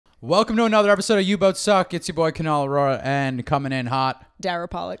Welcome to another episode of You Both Suck. It's your boy, Kanal Aurora, and coming in hot, Dara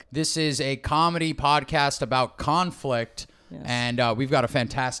Pollock. This is a comedy podcast about conflict, Yes. and we've got a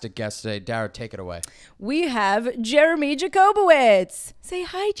fantastic guest today. Dara, take it away. We have Jeremy Jacobowitz. Say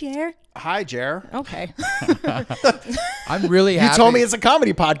hi, Jer. Hi, Jer. Okay. I'm really happy. You told me it's a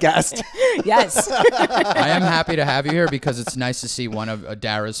comedy podcast. Yes. I am happy to have you here because it's nice to see one of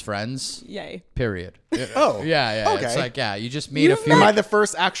Dara's friends. Yay. Period. Oh. Yeah. Okay. It's like, you just meet a You've few. Am I the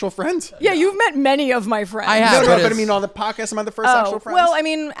first actual friend? Yeah, you've met many of my friends. I have. No, but but I it's- mean on the podcast, am I the first actual friend? Well, I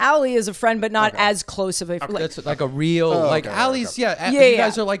mean, Allie is a friend, but not as close of a friend. That's like a real, okay, Allie's, okay. you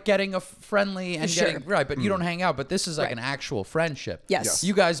guys are like getting a friendly and Sure. getting, right, but you don't hang out, but this is like Right. an actual friendship. Yes.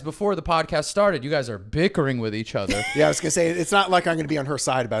 You guys, before the podcast started, you guys are bickering with each other. Yeah, I was going to say, it's not like I'm going to be on her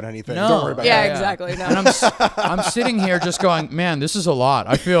side about anything. No. Don't worry about Yeah, that. exactly. No. And I'm sitting here just going, man, this is a lot.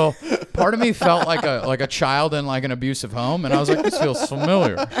 I feel, part of me felt like a child in like an abusive home, and I was like, this feels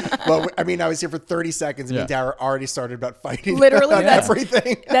familiar. Well, I mean, I was here for 30 seconds, and Yeah. Dara already started about fighting Literally, on that's-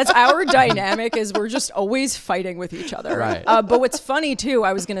 everything. That's our dynamic, is we're just always fighting with each other. Right. But what's funny too,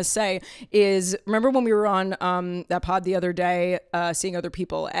 I was gonna say, is remember when we were on that pod the other day, seeing other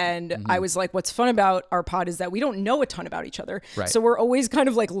people, and I was like, what's fun about our pod is that we don't know a ton about each other. Right. So we're always kind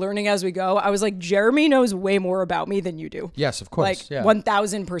of like learning as we go. I was like, Jeremy knows way more about me than you do. Yes, of course. Like yeah.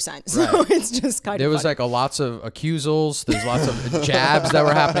 1000%. So it's just kind There of was fun. like lots of accusals. There's lots of jabs that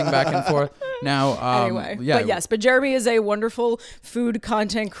were happening back and forth. Now, Anyway, yeah. but yes, but Jeremy is a wonderful food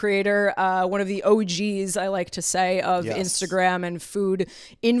content creator, one of the OGs, I like to say, of Yes. Instagram and food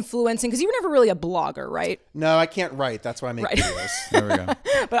influencing, because you were never really a blogger, right? No, I can't write. That's why I make Right. videos. There we go.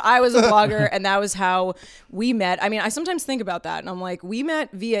 But I was a blogger, and that was how we met. I mean, I sometimes think about that, and I'm like, we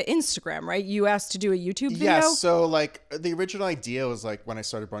met via Instagram, right? You asked to do a YouTube video? Yes, so like the original idea was like when I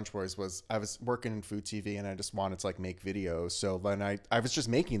started Brunch Boys was I was working in food TV and I just wanted to like make videos. So then I was just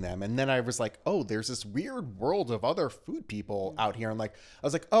making them, and then I was like, oh, there's this weird world of other food people out here, and like I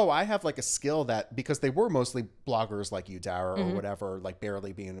was like, oh, I have like a skill that, because they were mostly bloggers like you, Dara, or whatever, like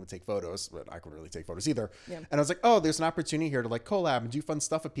barely being able to take photos, but I couldn't really take photos either. Yeah. And I was like, oh, there's an opportunity here to like collab and do fun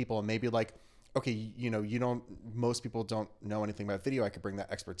stuff with people, and maybe like, okay, most people don't know anything about video. I could bring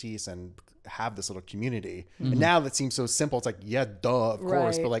that expertise and have this little community. And now that seems so simple. It's like, yeah, duh, of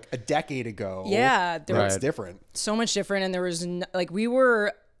course. Right. But like a decade ago, Yeah, there it's Right. different. so much different, and there was we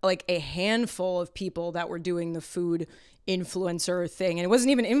were like a handful of people that were doing the food influencer thing, and it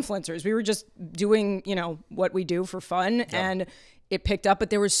wasn't even influencers. We were just doing what we do for fun, and it picked up, but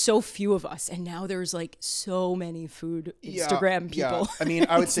there was so few of us, and now there's like so many food Instagram people. Yeah. I mean,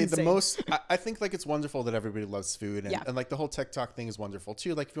 I would It's say the insane. most, I think like it's wonderful that everybody loves food, and, Yeah. and like the whole TikTok thing is wonderful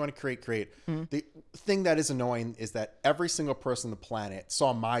too. Like if you want to create. Mm-hmm. The thing that is annoying is that every single person on the planet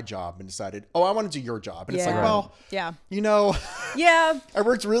saw my job and decided, oh, I want to do your job. And it's like, Yeah. well, Yeah. I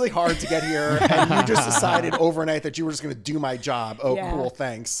worked really hard to get here, and you just decided overnight that you were just going to do my job. Oh, Yeah. cool,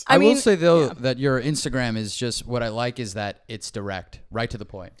 thanks. I will mean, say though that your Instagram is just, what I like is that it's direct, right to the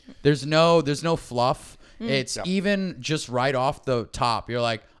point. There's no fluff. It's even just right off the top. You're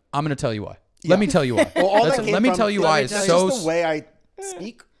like, I'm gonna tell you why. Let me tell you why. Well, all That's that it. came Let me from- tell you let why. me It's tell you, so just the way I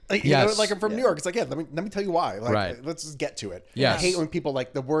speak. Like, you Yes. know, like I'm from New York. It's like, yeah, let me tell you why. Like, Right. let's just get to it. Yes. I hate when people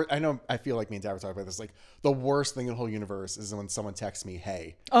like the word. I feel like me and Dad were talking about this. Like the worst thing in the whole universe is when someone texts me,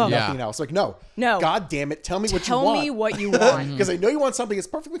 "Hey," nothing Yeah. else. Like, no, No. God damn it, tell me what you Tell want. me what you want. Because I know you want something. It's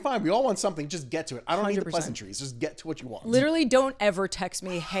perfectly fine. We all want something. Just get to it. I don't need the 100%. pleasantries. Just get to what you want. Literally, don't ever text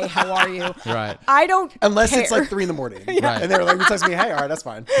me, "Hey, how are you?" Right. I don't Unless care. it's like 3 a.m. And they're like, you text me, "Hey, all right, that's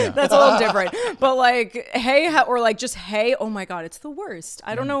fine." That's a little different. But like, hey, or like just hey, oh my God, it's the worst.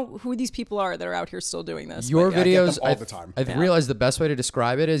 I don't know who these people are that are out here still doing this. Your but yeah. videos all the time. I've realized the best way to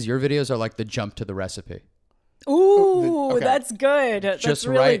describe it is your videos are like the jump to the recipe. Ooh, Okay. that's good. That's Just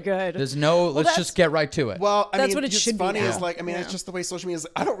really right. good. There's no. Let's that's- just get right to it. Well, I That's mean, what it what's should be funny now. is like, I mean, Yeah. it's just the way social media is.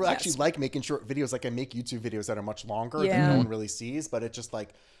 I don't really actually like making short videos. Like I make YouTube videos that are much longer Yeah. that no one really sees, but it's just like,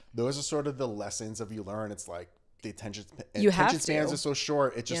 those are sort of the lessons of you learn. It's like the attention have spans to. are so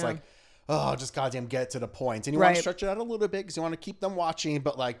short. It's just Yeah. like, oh, just goddamn get to the point. And you want Right. to stretch it out a little bit because you want to keep them watching,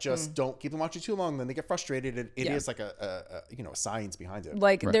 but like just don't keep them watching too long. Then they get frustrated. It Yeah. is like a science behind it.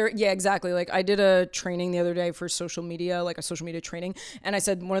 Like yeah, exactly. Like I did a training the other day for social media, like a social media training. And I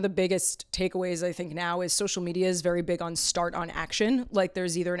said, one of the biggest takeaways I think now is social media is very big on start on action. Like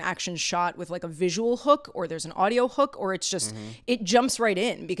there's either an action shot with like a visual hook, or there's an audio hook, or it's just, it jumps right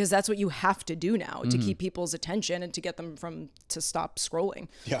in, because that's what you have to do now to keep people's attention and to get them to stop scrolling.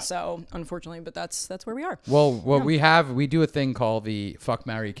 Yeah. So unfortunately, but that's where we are. Well, we do a thing called the Fuck,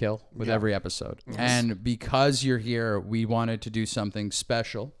 Marry, Kill with every episode. And because you're here, we wanted to do something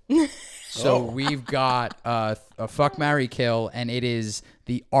special. So we've got a fuck, marry, kill, and it is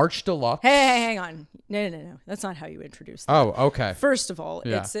the Arch Deluxe. Hey, hang on. No. That's not how you introduce that. Oh, okay. First of all,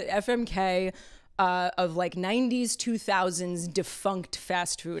 Yeah. it's a FMK of like 90s, 2000s defunct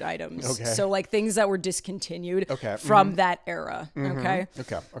fast food items. Okay. So like things that were discontinued Okay. from that era. Okay.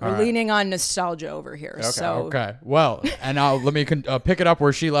 Okay. We're leaning on nostalgia over here. So Okay. Well, and let me pick it up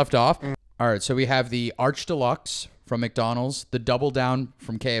where she left off. All right. So we have the Arch Deluxe from McDonald's, the Double Down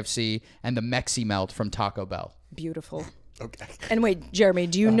from KFC, and the Mexi Melt from Taco Bell. beautiful. Okay. And wait, Jeremy,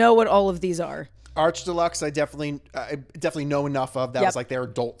 do you know what all of these are? Arch Deluxe, I definitely know enough of. That was like their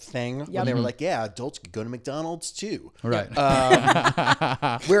adult thing. When they were like, yeah, adults could go to McDonald's too. Right.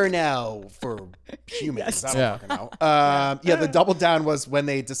 We're now for humans. I don't fucking know. Yeah, the Double Down was when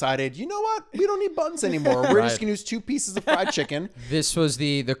they decided, you know what? We don't need buns anymore. We're just going to use 2 pieces of fried chicken. This was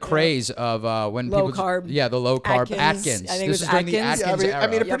the craze of when low people... carb. Yeah, the low carb Atkins. I think this it was is during the Atkins. Atkins era. I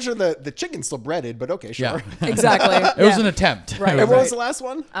mean, I'm pretty sure the chicken's still breaded, but okay, sure. Yeah. Exactly. It was an attempt. Right. And what was the last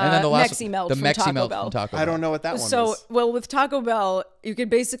one? And then the last Mexi Melt the from Mexi Taco Melt Bell. from Taco Bell. I don't know what that one So, is. well, with Taco Bell, you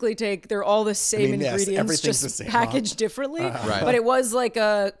could basically they're all the same yes, ingredients, everything's just the same, packaged differently. Right. But it was like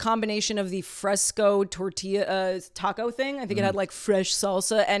a combination of the fresco tortilla taco thing. I think it had like fresh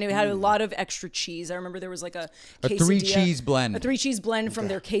salsa, and it had a lot of extra cheese. I remember there was like a quesadilla, 3-cheese blend. A 3-cheese blend from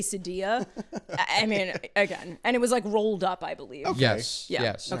their quesadilla. I mean, again, and it was like rolled up, I believe. Yes. Yeah.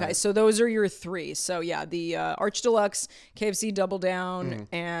 Yes. Okay. So those are your 3. So yeah, the Arch Deluxe, KFC Double Down,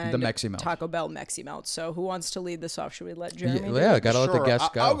 and The Mexi Melt. Taco Bell Mexi Melt. So who wants to lead this off? Should we let Jeremy? do Yeah, it? gotta let the guests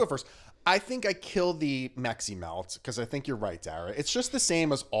go. I'll go first. I think I kill the Mexi Melt because I think you're right, Dara. It's just the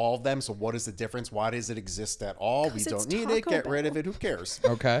same as all of them. So what is the difference? Why does it exist at all? We it's don't need it. Taco Get Bell. rid of it. Who cares?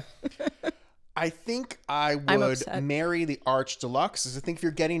 Okay. I think I I'm would upset. marry the Arch Deluxe. Because I think if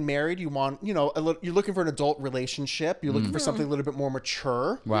you're getting married, you want, you're looking for an adult relationship. You're looking for something a little bit more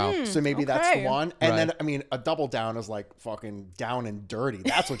mature. Wow. So maybe that's okay. the one. And Right. then, I mean, a Double Down is like fucking down and dirty.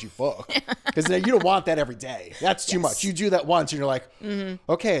 That's what you fuck. Because you don't want that every day. That's too much. You do that once and you're like,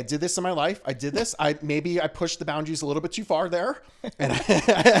 okay, I did this in my life. I did this. Maybe I pushed the boundaries a little bit too far there. And I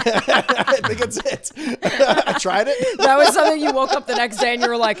think that's it. I tried it. That was something you woke up the next day and you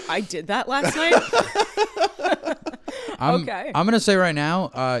were like, I did that last night? Okay. I'm gonna say right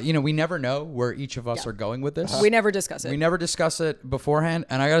now, we never know where each of us are going with this. We never discuss it. We never discuss it beforehand,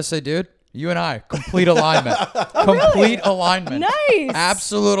 and I gotta say, dude, you and I, complete alignment. Complete alignment. Nice.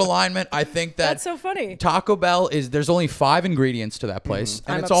 Absolute alignment. I think that That's so funny. Taco Bell there's only 5 ingredients to that place,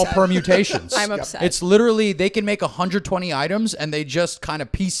 and I'm it's all upset. permutations. I'm upset. It's literally, they can make 120 items, and they just kind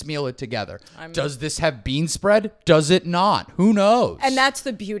of piecemeal it together. Does this have bean spread? Does it not? Who knows? And that's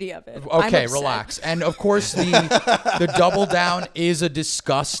the beauty of it. I'm Okay, upset. relax. And of course, the Double Down is a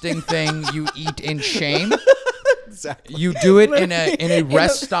disgusting thing you eat in shame. Exactly. You do it in a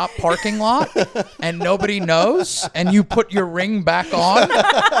rest stop parking lot, and nobody knows. And you put your ring back on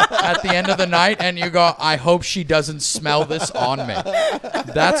at the end of the night, and you go, "I hope she doesn't smell this on me."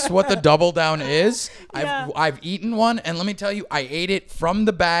 That's what the Double Down is. Yeah. I've eaten one, and let me tell you, I ate it from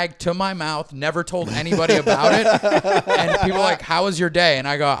the bag to my mouth. Never told anybody about it. And people are like, "How was your day?" And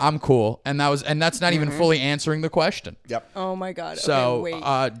I go, "I'm cool." And that's not even fully answering the question. Yep. Oh my God. So, okay,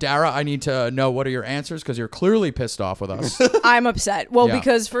 wait. Dara, I need to know, what are your answers? Because you're clearly pissed off with us. I'm upset. Well, Yeah.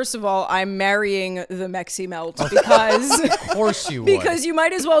 because first of all, I'm marrying the Mexi Melt because Of course you would. because you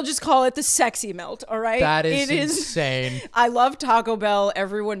might as well just call it the Sexy Melt. All right. That is It is. insane. I love Taco Bell.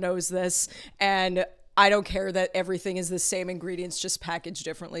 Everyone knows this, and I don't care that everything is the same ingredients, just packaged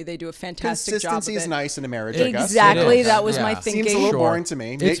differently. They do a fantastic job of Consistency is it. nice in a marriage, I guess. Exactly. It is. That was Yeah. my Seems thinking. Seems a little Sure. boring to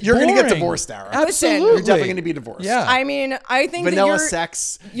me. It's You're going to get boring. divorced, Dara. Absolutely. You're definitely going to be divorced. Yeah. I mean, I think Vanilla that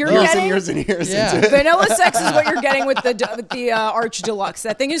sex. you're years getting- and years and years Yeah. into it. Vanilla sex is what you're getting with the Arch Deluxe.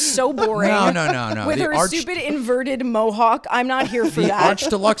 That thing is so boring. No. With The her Arch- stupid inverted mohawk, I'm not here for The that. Arch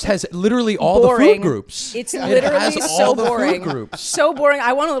Deluxe has literally all boring. the food groups. It's It literally has so all the boring. food groups. So boring.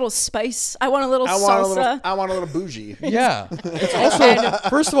 I want a little spice. I want a little salsa. I want a little bougie. Yeah. It's also,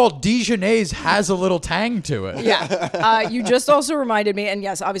 first of all, Dijonnaise has a little tang to it. Yeah. You just also reminded me, and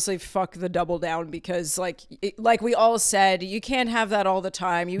yes, obviously, fuck the Double Down because, like we all said, you can't have that all the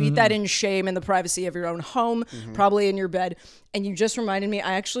time. You eat that in shame in the privacy of your own home, probably in your bed. And you just reminded me,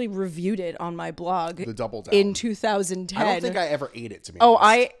 I actually reviewed it on my blog. The Double Down. In 2010. I don't think I ever ate it, to be Oh,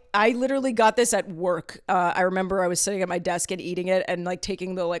 honest. I literally got this at work. I remember I was sitting at my desk and eating it and like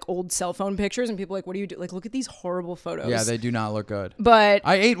taking the like old cell phone pictures and people were like, what do you do? Like, look at these horrible photos. Yeah, they do not look good. But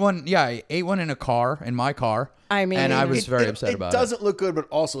I ate one in a car, in my car. I mean, and I was very upset about it. It doesn't look good, but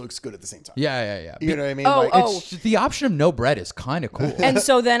also looks good at the same time. Yeah. You know what I mean? It's the option of no bread is kind of cool. And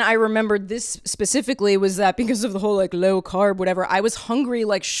so then I remembered this specifically was that because of the whole like low carb, whatever, I was hungry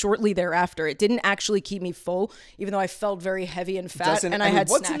like shortly thereafter. It didn't actually keep me full, even though I felt very heavy and fat, and I had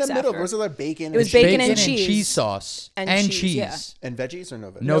what's snacks in the middle? after. Was it like bacon? It was and bacon cheese? and cheese sauce and cheese. Yeah. And veggies or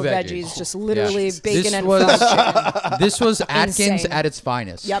no veggies? No veggies, just literally bacon this and was, fried chicken. This was Atkins Insane. at its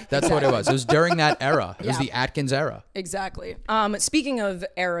finest. Yep, That's what it was. It was during that era. It was the Atkins era. Exactly. Speaking of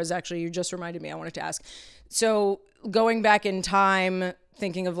eras, actually, you just reminded me. I wanted to ask. So going back in time,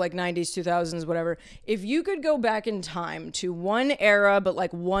 thinking of like 90s, 2000s, whatever. If you could go back in time to one era, but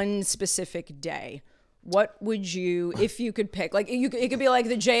like one specific day, what would you, if you could pick? Like it could be like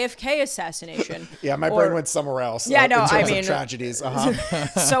the JFK assassination. Yeah, my brain went somewhere else. Yeah, no, in terms I of mean tragedies.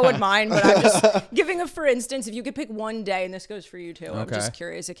 So would mine, but I'm just giving a for instance. If you could pick one day, and this goes for you too. I'm just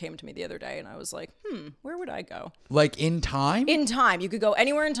curious. It came to me the other day, and I was like, where would I go? Like in time? In time, you could go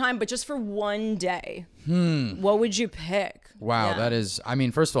anywhere in time, but just for one day. What would you pick? Wow, Yeah. that is. I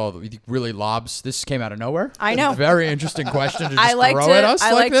mean, first of all, really lobs. This came out of nowhere. I know. Very interesting question to just I like throw to. at us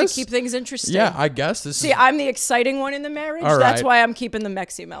I like this. to keep things interesting. Yeah, I guess this See, is. I'm the exciting one in the marriage. All That's right. why I'm keeping the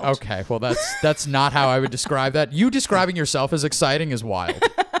Mexi melt. Okay, well that's not how I would describe that. You describing yourself as exciting is wild.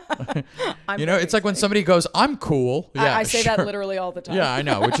 You know, it's like when somebody goes, "I'm cool." Yeah, I say that sure. literally all the time. Yeah, I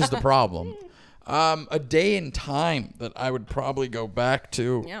know, which is the problem. A day in time that I would probably go back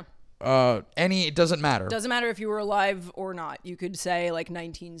to. Yeah. It doesn't matter. Doesn't matter if you were alive or not. You could say like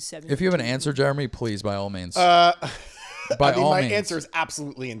 1970. If you have an answer, Jeremy, please, by all means. I by mean, all my means. answer is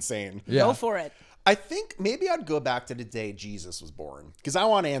absolutely insane. Yeah. Go for it. I think maybe I'd go back to the day Jesus was born because I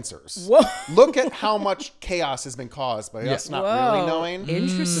want answers. Whoa. Look at how much chaos has been caused by us not really knowing.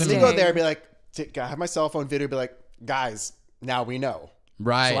 Interesting. Let me go there and be like, have my cell phone video, be like, guys, now we know.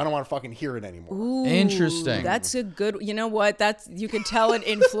 Right. So I don't want to fucking hear it anymore. Interesting. That's a good. You know what? That's you can tell an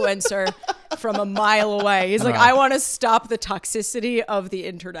influencer from a mile away. He's like, I want to stop the toxicity of the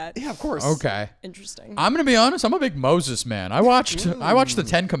internet. Yeah, of course. Okay. Interesting. I'm gonna be honest. I'm a big Moses man. I watched the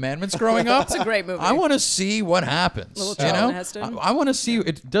Ten Commandments growing up. It's a great movie. I want to see what happens. Little You Charlton know, Heston. I want to see.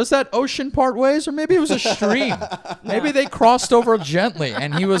 Does that ocean part ways, or maybe it was a stream? Maybe they crossed over gently,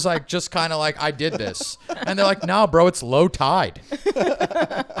 and he was like, just kind of like, I did this, and they're like, no, bro, it's low tide.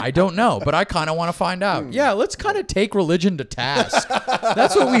 I don't know, but I kind of want to find out. Yeah, let's kind of take religion to task.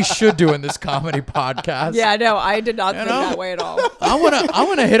 That's what we should do in this comedy podcast. Yeah, no, I did not think that way at all. I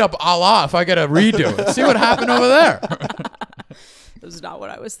wanna hit up Allah if I get a redo it. See what happened over there. This is not what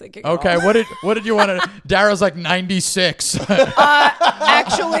I was thinking. at Okay, all. what did you want to? Dara's like 96.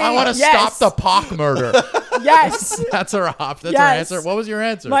 Actually, I want to yes. stop the Pac murder. Yes. That's her op. That's her Yes. answer. What was your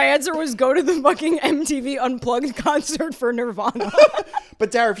answer? My answer was go to the fucking MTV Unplugged concert for Nirvana.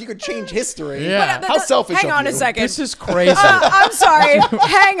 But Dara, if you could change history, Yeah. how selfish Hang of on you. a second. This is crazy. I'm sorry.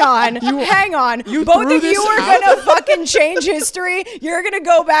 Hang on. Hang on. you Both threw of you this are out? gonna fucking change history. You're gonna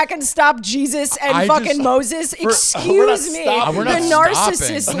go back and stop Jesus and I fucking just- Moses. we're not Excuse me. stopping. We're The not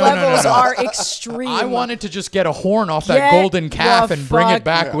narcissist stopping. No, levels no. are extreme. I wanted to just get a horn off that Get golden calf the and bring it fuck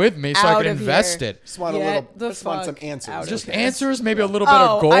back with me so I out could of invest here. it. Just want Get the just want some fuck answers. out of Just here. answers, maybe a little bit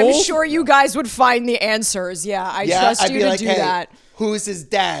of gold. I'm sure you guys would find the answers. Yeah, I trust I'd you be to like, do hey, that. who is his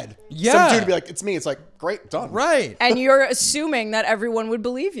dad? Yeah. Some dude would be like, it's me. It's like, great, done. Right. And you're assuming that everyone would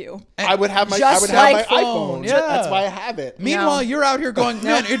believe you. I would have my Just my like iPhone. Yeah. That's why I have it. Meanwhile, you're out here going,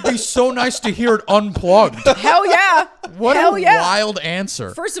 man, it'd be so nice to hear it unplugged. Hell yeah. What Hell a yeah. wild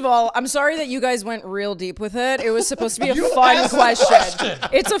answer. First of all, I'm sorry that you guys went real deep with it. It was supposed to be a fun question.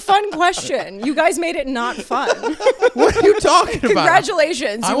 It's a fun question. You guys made it not fun. What are you talking about?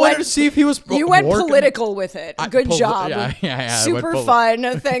 Congratulations. I You wanted went- to see if he was You went working. political with it. Good job. Yeah, I went Super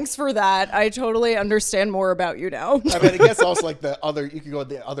fun. Thanks for that. I totally understand more about you now. I mean, I guess also like the other, you could go with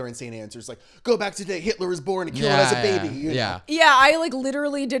the other insane answers, like go back to the day Hitler was born and kill it as a baby. You know? Yeah. Yeah, I like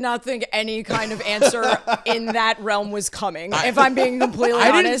literally did not think any kind of answer in that realm was coming. If I'm being completely I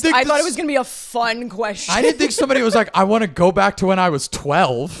didn't honest, think I thought this- it was going to be a fun question. I didn't think somebody was like, I want to go back to when I was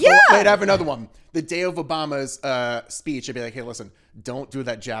 12. Yeah. Wait, I have another one. The day of Obama's speech, I'd be like, hey, listen, don't do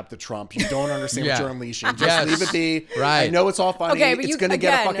that jab to Trump. You don't understand Yeah. what you're unleashing. Just Yes. leave it be. Right. I know it's all funny. Okay, but it's you- going to get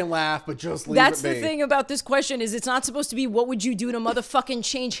a again, fucking laugh, but just leave That's it be. the thing about this question is it's not supposed to be what would you do to motherfucking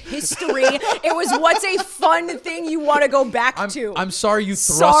change history. It was what's a fun thing you want to go back to. I'm sorry you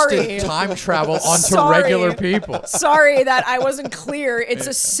Sorry. thrusted time travel onto Sorry. regular people. Sorry that I wasn't clear. It's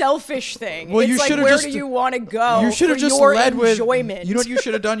a selfish thing. Well, it's you like should've where just- do you want to go? You should have for just your led with, enjoyment. you know what you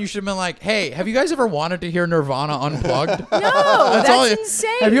should have done? You should have been like, hey, have you guys ever wanted to hear Nirvana unplugged? No, that's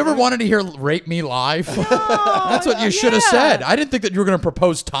insane. Have you ever wanted to hear Rape Me Live? No, that's what you should have said. I didn't think that you were going to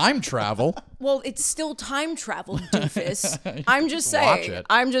propose time travel. Well, it's still time travel, doofus. I'm just watch saying. it.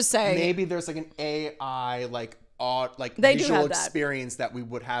 I'm just saying. Maybe there's like an AI They do visual have that. experience that we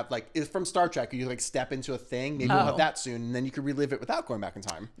would have, like it's from Star Trek. You like step into a thing. Maybe we'll have that soon, and then you could relive it without going back in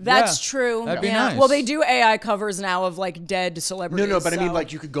time. That's Yeah, true. that'd be nice. Well, they do AI covers now of like dead celebrities. No, but I mean, so-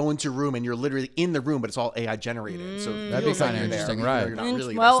 like you could go into a room and you're literally in the room, but it's all AI generated. So That'd be kind of interesting, right? You're not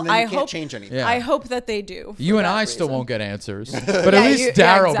really Well, there. So then you I can't hope change anything. Yeah. I hope that they do. You for and that I still reason. won't get answers, but at least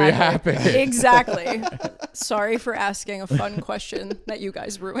Yeah, Daryl will be happy. Exactly. Sorry for asking a fun question that you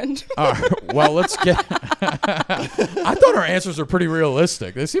guys ruined. All right, well, let's get. I thought our answers were pretty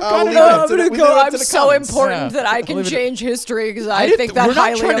realistic. They seem kind of leave good. it up I'm to the- gonna we go. leave it up I'm to the so comments. important Yeah. that I can Leave it- change history because I I didn't- think that we're not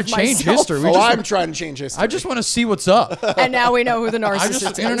highly trying of to change myself. history. We Oh, just I'm trying to change history. I just want to see what's up. And now we know who the narcissist I just,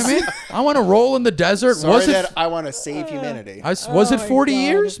 is. you know what I mean? I want to roll in the desert. Sorry Was it? that I want to save humanity. Was it my 40 God.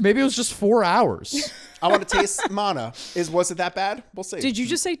 years? Maybe it was just 4 hours. I want to taste mana. Was it that bad? We'll see. Did you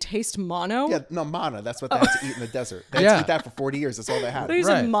just say taste mono? Yeah, no, mana. That's what they had to eat in the desert. They had Yeah. to eat that for 40 years. That's all they had. They Right.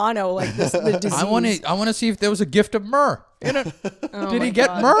 said mono like this. The disease. I want to see if there was a gift of myrrh in it. Did he get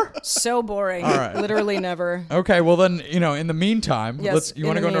God. myrrh? So boring. All right. Literally never. Okay, well then, in the meantime, Yes. you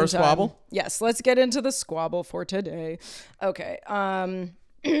want to in go the into our meantime. squabble? Yes. Let's get into the squabble for today. Okay. All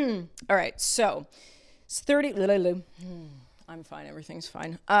right. So it's 30. I'm fine. Everything's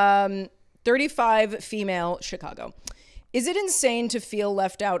fine. 35 female Chicago. Is it insane to feel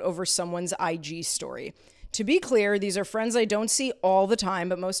left out over someone's IG story? To be clear, these are friends I don't see all the time,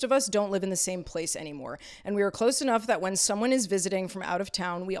 but most of us don't live in the same place anymore. And we are close enough that when someone is visiting from out of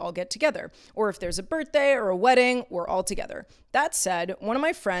town, we all get together. Or if there's a birthday or a wedding, we're all together. That said, one of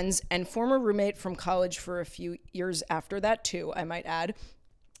my friends and former roommate from college for a few years after that too, I might add,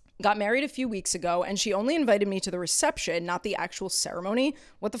 got married a few weeks ago, and she only invited me to the reception, not the actual ceremony.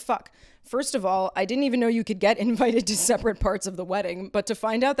 What the fuck? First of all, I didn't even know you could get invited to separate parts of the wedding, but to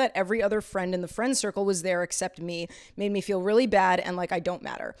find out that every other friend in the friend circle was there except me made me feel really bad and like I don't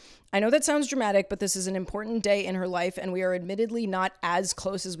matter. I know that sounds dramatic, but this is an important day in her life, and we are admittedly not as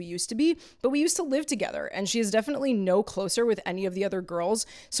close as we used to be, but we used to live together, and she is definitely no closer with any of the other girls,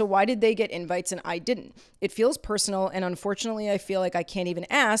 so why did they get invites and I didn't? It feels personal, and unfortunately I feel like I can't even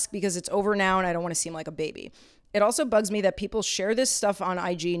ask because it's over now and I don't want to seem like a baby. It also bugs me that people share this stuff on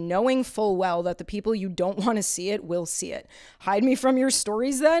IG knowing full well that the people you don't want to see it will see it. Hide me from your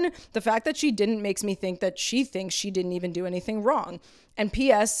stories then? The fact that she didn't makes me think that she thinks she didn't even do anything wrong. And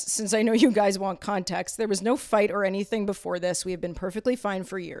P.S., since I know you guys want context, there was no fight or anything before this. We have been perfectly fine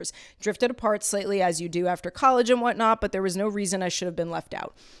for years. Drifted apart slightly as you do after college and whatnot, but there was no reason I should have been left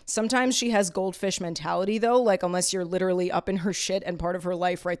out. Sometimes she has goldfish mentality though, like unless you're literally up in her shit and part of her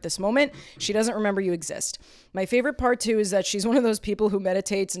life right this moment, she doesn't remember you exist. My favorite part too is that she's one of those people who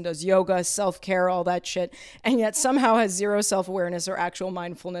meditates and does yoga, self-care, all that shit, and yet somehow has zero self-awareness or actual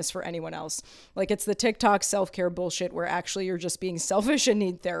mindfulness for anyone else. Like it's the TikTok self-care bullshit where actually you're just being selfish and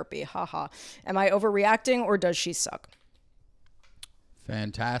need therapy. Haha. Am I overreacting or does she suck?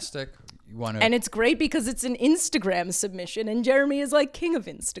 Fantastic. You want to? And it's great because it's an Instagram submission and Jeremy is like king of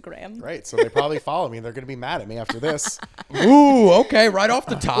Instagram. Right. So they probably follow me. They're going to be mad at me after this. Ooh, okay, right off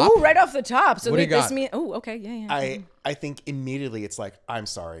the top. Ooh, right off the top. So What do you this got? mean, oh, okay, yeah. I think immediately it's like, I'm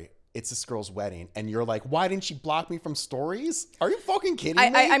sorry. It's this girl's wedding. And you're like, why didn't she block me from stories? Are you fucking kidding me?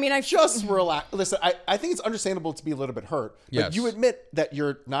 I mean, I just relax. Listen, I think it's understandable to be a little bit hurt. But Yes. you admit that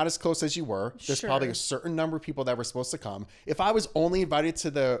you're not as close as you were. There's Sure. probably a certain number of people that were supposed to come. If I was only invited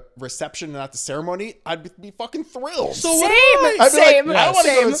to the reception and not the ceremony, I'd be fucking thrilled. So Same, would I. I'd be same, like, I don't want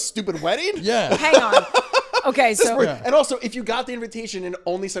to go to same. this stupid wedding. Yeah. Hang on. Okay, so And also, if you got the invitation and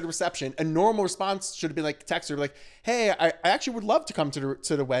only said reception, a normal response should have been like text her like, "Hey, I actually would love to come to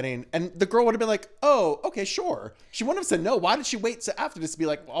the wedding," and the girl would have been like, "Oh, okay, sure." She wouldn't have said no. Why did she wait to after this to be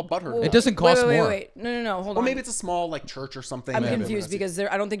like, "I'll butt her"? It doesn't cost more. Wait. No, hold on. Or maybe it's a small like church or something. I'm Maybe. confused because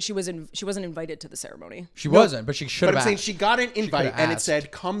I don't think she wasn't invited to the ceremony. She wasn't, but she should But have I'm saying asked. she got an invite could've and it asked.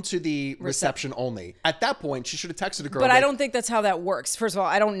 said, "Come to the reception only." At that point, she should have texted the girl. But I like, don't think that's how that works. First of all,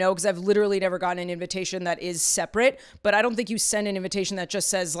 I don't know because I've literally never gotten an invitation that is separate. But I don't think you send an invitation that just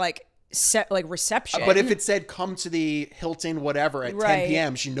says like reception. But if it said, "Come to the Hilton whatever at 10 Right.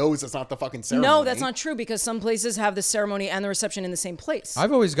 p.m.," she knows it's not the fucking ceremony. no, that's not true because some places have the ceremony and the reception in the same place.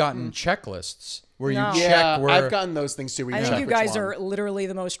 I've always gotten checklists where No. you check Yeah, where. I've gotten those things too. Where you I check think you which guys one. are literally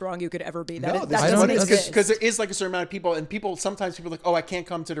the most wrong you could ever be. That No, that this is doesn't what it is exist. because there is like a certain amount of people, and sometimes people are like, "Oh, I can't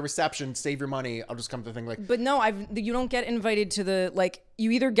come to the reception. Save your money. I'll just come to the thing." Like, But no, you don't get invited to the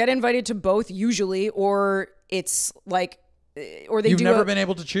you either get invited to both usually, or it's like or they You've do. never been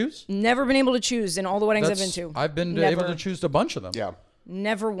able to choose? Never been able to choose in all the weddings I've been to. I've been Never. able to choose a bunch of them. Yeah.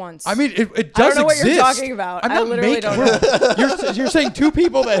 Never once. I mean, it I does don't know what you're exist. talking about. I'm I not literally making, don't know. You're saying two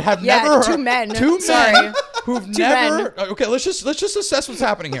people that have Yeah, never two men. Two Sorry. men who've Two never. men. Okay, let's just assess what's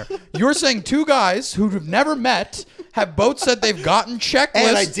happening here. You're saying two guys who've never met have both said they've gotten checklists.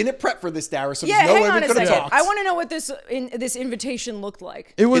 And I didn't prep for this, Dara, so Yeah, there's no hang way on we a could have second. talked. I want to know what this invitation looked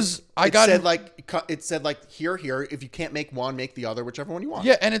like. It was. It said here. If you can't make one, make the other, whichever one you want.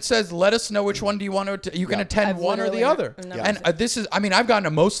 Yeah, and it says, let us know which one do you want to. You can attend I've one or the literally other. never And this is. I mean, I've gone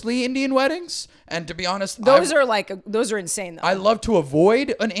to mostly Indian weddings, and to be honest, Those are insane though. I love to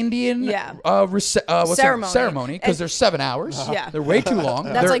avoid an Indian ceremony because they're 7 hours. Yeah. They're way too long.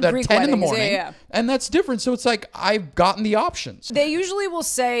 That's like they're Greek 10 in the weddings. morning. Yeah. And that's different. So it's like I've gotten the options. They usually will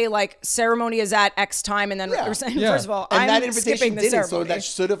say like ceremony is at X time, and then Yeah. first Yeah. of all, And I'm that invitation skipping the didn't, ceremony. so that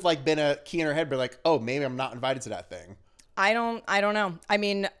should have been a key in her head, be like, oh, maybe I'm not invited to that thing. I don't know. I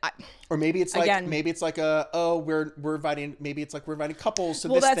mean, Or maybe it's like Again. we're inviting, maybe it's like we're inviting couples to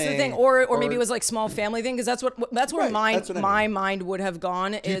well, this that's thing. the thing. Or maybe it was like small family thing, because that's where Right, that's what I my mean. mind would have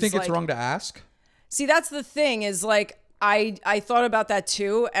gone. Do you think it's wrong to ask? See, that's the thing is like I thought about that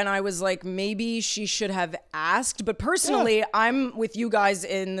too, and I was like, maybe she should have asked. But personally, I'm with you guys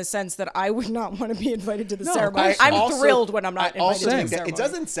in the sense that I would not want to be invited to the ceremony. I'm thrilled when I'm not invited to the ceremony. It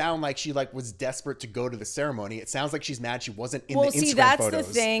doesn't sound like she was desperate to go to the ceremony. It sounds like she's mad she wasn't in Well, the Instagram see, that's photos.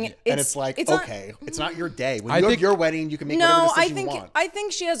 the thing. And it's like, okay, it's not your day. When you have your wedding, you can make whatever decision you want. I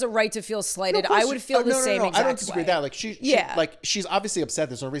think she has a right to feel slighted. No, I would feel the same exact I don't disagree with way. that. Like she's obviously upset.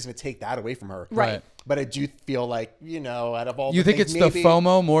 There's no reason to take that away from her. Right. But I do feel like, out of all You think things, it's the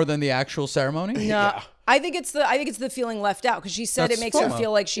FOMO more than the actual ceremony? No, Yeah. I think it's the feeling left out, because she said That's it makes her FOMO.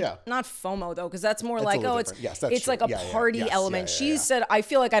 feel like she Yeah. not FOMO though, because that's more That's a like little it's different. Yes, that's it's like true. a Yeah, yeah, party yes, element. yeah, She yeah. said I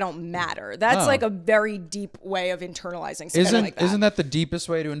feel like I don't matter. That's Oh. like a very deep way of internalizing something like that. Isn't that the deepest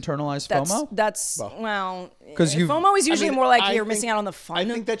way to internalize FOMO? That's 'Cause you've- FOMO is usually more like you're think- missing out on the fun. I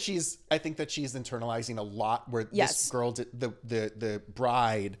think that she's internalizing a lot where Yes. this girl, the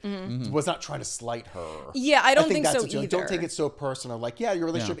bride, was not trying to slight her. Yeah, I don't think that's so what Don't either. take it so personal. Like, your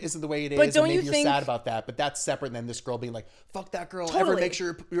relationship isn't the way it is, But don't and you maybe you're think- sad about that. But that's separate than this girl being like, "Fuck that girl." Totally. Make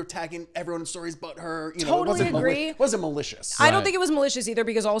sure you're tagging everyone in stories but her. Totally it wasn't agree. It wasn't malicious. I don't Right. think it was malicious either,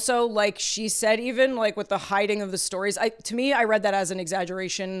 because also like she said, even like with the hiding of the stories, to me I read that as an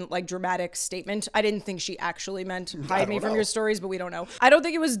exaggeration, like dramatic statement. I didn't think she actually meant hide me from your stories, but we don't know. I don't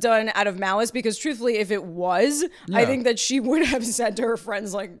think it was done out of malice, because truthfully, if it was, I think that she would have said to her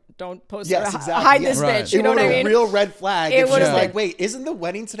friends like, "Don't post Yes, her, exactly. hide Yes. this Right. bitch." You It know what I would've mean? a real red flag. It If she's would've like, been- "Wait, isn't the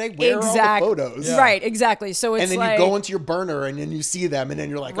wedding today? Where are all the photos?" Right, exactly. So it's And then like, you go into your burner and then you see them and then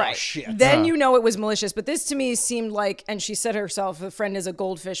you're like, right. "Oh shit." Then you know it was malicious. But this to me seemed like, and she said herself, a friend is a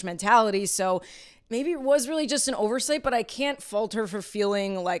goldfish mentality. So maybe it was really just an oversight, but I can't fault her for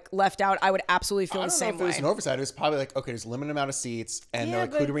feeling like left out. I would absolutely feel I the don't know same if it was way. an oversight. It was probably like, okay, there's a limited amount of seats, and Yeah, they're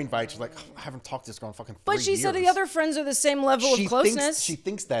like, but- who do we invite? She's like, oh, I haven't talked to this girl in fucking 3 But she said the years. other friends are the same level of closeness. She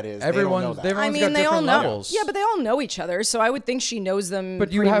thinks that is. Everyone, they don't know that. everyone's I got mean, they all different know. levels. Yeah, but they all know each other, so I would think she knows them.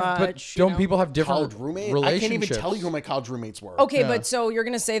 But you pretty have, much, but you don't know? people have different college roommate. relationships? I can't even tell you who my college roommates were. Okay, but so you're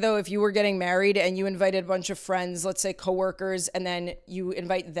gonna say though, if you were getting married and you invited a bunch of friends, let's say coworkers, and then you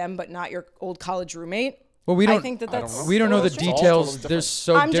invite them but not your old college roommate. Well, we don't. I think that's. We don't know the It's all details. totally They're different.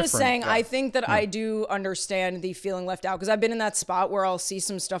 so I'm different. just saying, I think that I do understand the feeling left out, because I've been in that spot where I'll see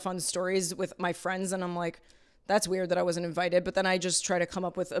some stuff on stories with my friends and I'm like, that's weird that I wasn't invited. But then I just try to come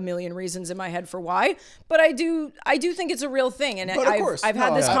up with a million reasons in my head for why. But I do think it's a real thing. And But of course. I've had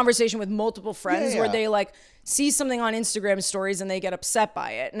No, this yeah. conversation with multiple friends Yeah, where yeah. they like see something on Instagram stories and they get upset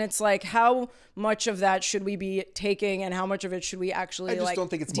by it. And it's like, how much of that should we be taking and how much of it should we actually I just like don't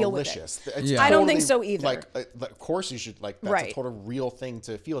think it's deal malicious. with it? It's Yeah. I don't think totally, so either. Like, of course you should that's Right. a total real thing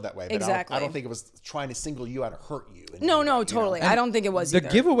to feel that way. But Exactly. I don't think it was trying to single you out or hurt you. in No, any way, no, you know? totally. I don't think it was The either.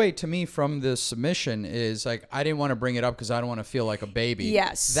 giveaway to me from the submission is like, I didn't want to bring it up because I don't want to feel like a baby.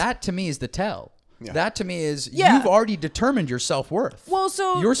 Yes. That to me is the tell. Yeah. That to me is Yeah. you've already determined your self-worth. Well,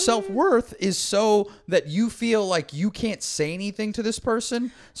 so- your self-worth is so that you feel like you can't say anything to this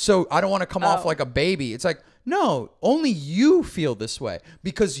person. So I don't want to come off like a baby. It's like, no, only you feel this way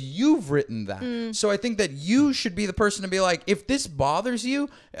because you've written that. So I think that you should be the person to be like, if this bothers you,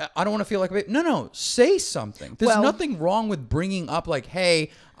 I don't want to feel like a baby. No, say something. There's Well- nothing wrong with bringing up like, hey,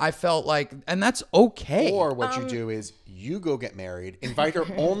 I felt like, and that's okay. Or what you do is you go get married, invite her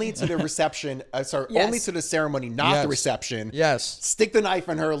only to the reception, only to the ceremony, not the reception. Yes. Stick the knife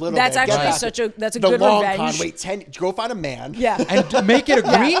in her a little That's bit. actually that's a the good long revenge. con. Go find a man. Yeah. And make it a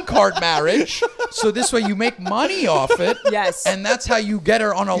green card marriage, so this way you make money off it. Yes. And that's how you get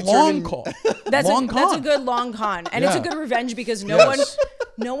her on a long call. That's long a con. good long con, and it's a good revenge because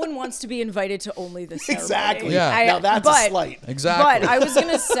no one wants to be invited to only the ceremony. Exactly. Yeah. Now that's a slight. Exactly. But I was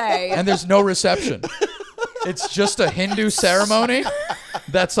gonna say, And there's no reception. It's just a Hindu ceremony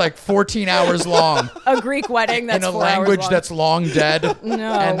that's like 14 hours long. a Greek wedding that's in a 4 hours language long. that's long dead.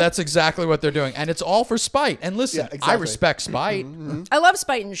 No. And that's exactly what they're doing. And it's all for spite. And listen, Yeah, exactly. I respect spite. I love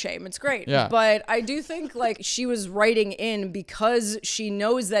spite and shame. It's great. Yeah. But I do think like she was writing in because she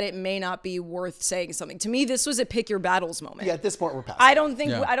knows that it may not be worth saying something. To me, this was a pick your battles moment. Yeah, at this point we're past. I don't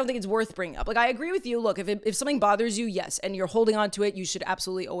think it's worth bringing up. Like I agree with you. Look, if something bothers you, yes, and you're holding on to it, you should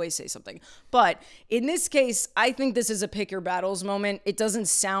absolutely always say something. But in this case, I think this is a pick your battles moment. It doesn't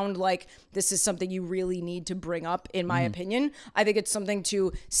sound like this is something you really need to bring up, in my opinion. I think it's something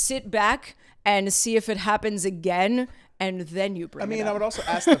to sit back and see if it happens again, and then you bring it up. I would also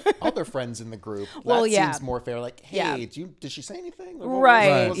ask the other friends in the group. Well, that yeah. seems more fair. Like, hey, did she say anything? Like,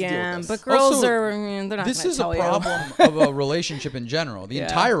 Right, what's the deal yeah. with But this? girls Also, they're not This gonna is a tell you. problem of a relationship in general. The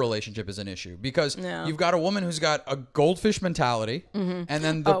entire relationship is an issue because you've got a woman who's got a goldfish mentality, and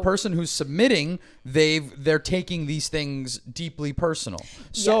then the person who's submitting, they're taking these things deeply personal.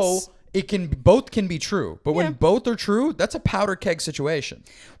 So Yes. both can be true, but when both are true, that's a powder keg situation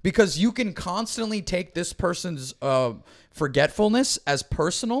because you can constantly take this person's forgetfulness as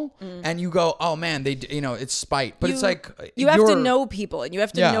personal, and you go, oh man, it's spite, but it's like you have to know people and you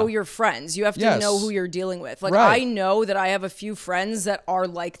have to know your friends. You have to Yes. know who you're dealing with. Like Right. I know that I have a few friends that are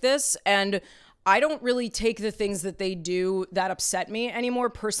like this, and I don't really take the things that they do that upset me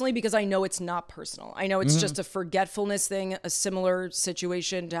anymore personally because I know it's not personal. I know it's just a forgetfulness thing, a similar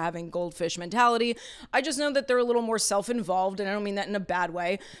situation to having goldfish mentality. I just know that they're a little more self-involved, and I don't mean that in a bad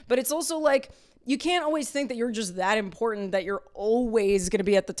way, but it's also like you can't always think that you're just that important that you're always going to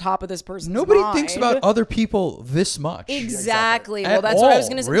be at the top of this person's Nobody mind. thinks about other people this much. Exactly. At Well, that's what I was all,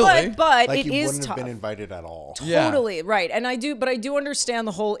 going to say. really. But Like it you is wouldn't tough. have been invited at all. Yeah. Totally right, and I do understand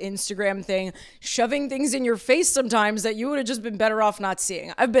the whole Instagram thing, shoving things in your face sometimes that you would have just been better off not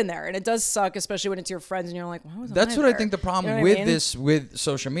seeing. I've been there, and it does suck, especially when it's your friends, and you're like, "Why was That's I what there?" I think the problem You know what with I mean? this, with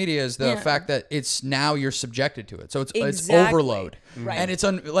social media, is the fact that it's now you're subjected to it. So it's Exactly. overload. Right. And it's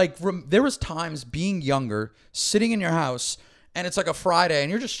there was times being younger, sitting in your house, and it's like a Friday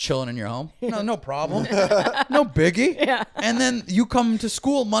and you're just chilling in your home. No problem. No biggie. Yeah. And then you come to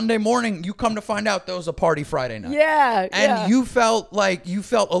school Monday morning, you come to find out there was a party Friday night. Yeah, And you felt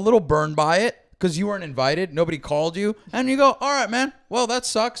a little burned by it because you weren't invited. Nobody called you. And you go, all right, man. Well, that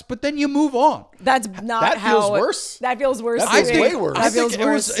sucks. But then you move on. That's not That how feels worse. That feels worse. That to feels me. way worse. I That think feels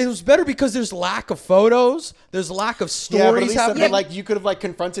worse. it was better because there's lack of photos. There's lack of stories Yeah, but at least happening. like you could have like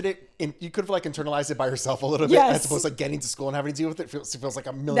confronted it, and you could have like internalized it by yourself a little bit, Yes. as opposed to like getting to school and having to deal with it. It feels like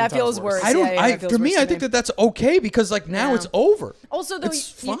a million That times feels worse. I don't. Yeah, that feels For me, worse to I think me. that's okay because like now it's over. Also, though, it's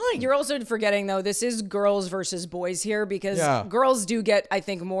fine. you're also forgetting though this is girls versus boys here because Yeah. girls do get, I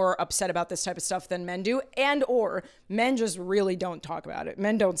think, more upset about this type of stuff than men do, and or men just really don't talk about it.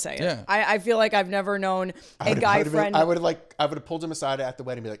 Men don't say it. Yeah. I feel like I've never known a guy friend. I would have pulled him aside at the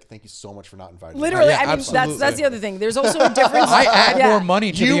wedding and be like, "Thank you so much for not inviting me." Literally, Yeah, I mean absolutely. that's the other thing. There's also a difference. I add Yeah. more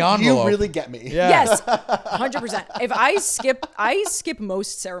money to You, the envelope. you really get me. Yeah. Yes, 100%. If I skip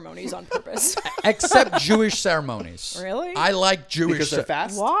most ceremonies on purpose. Except Jewish ceremonies. Really? I like Jewish Because they're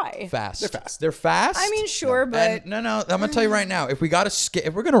fast. Why? Fast. They're fast. They're fast. I mean, sure, but And no, I'm gonna tell you right now. If we're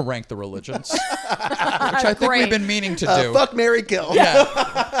gonna rank the religions, which I think we've been meaning to do. Fuck, marry, kill.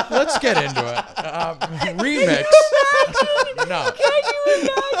 Yeah, let's get into it. Remix. No.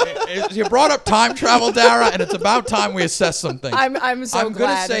 You brought up time travel, Dara, and it's about time we assess some things. I'm so I'm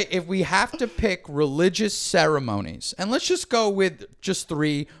glad. gonna say if we have to pick religious ceremonies, and let's just go with just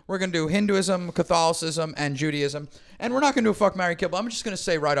three. We're gonna do Hinduism, Catholicism, and Judaism, and we're not gonna do a fuck, marry, kill. But I'm just gonna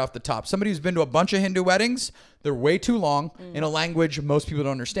say right off the top, somebody who's been to a bunch of Hindu weddings, they're way too long in a language most people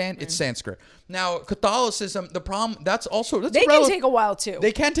don't understand. It's Sanskrit. Now, Catholicism, the problem that's they can take a while too.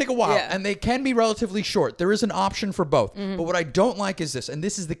 They can take a while, Yeah. and they can be relatively short. There is an option for both. But what I don't like is this, and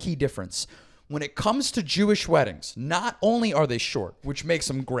this is the key difference. When it comes to Jewish weddings, not only are they short, which makes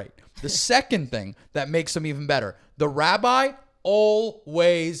them great, the second thing that makes them even better, the rabbi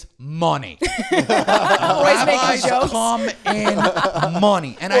always money. Always making Rabbis jokes. come in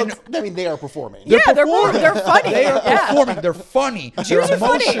money. And Well, I mean, they are performing. Yeah, they're funny. They are Yeah. performing. They're funny. Jews They're are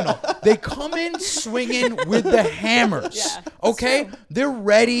funny. emotional. They come in swinging with the hammers. Yeah, Okay? They're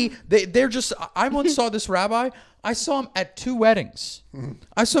ready. They're just. I once saw this rabbi. I saw him at 2 weddings.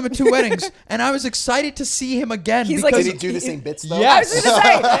 I saw him at 2 weddings, and I was excited to see him again. He's like- Did he do the same bits though? Yes. I was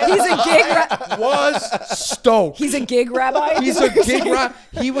gonna say he's a gig. Was stoked. He's a gig rabbi. He's a gig rabbi.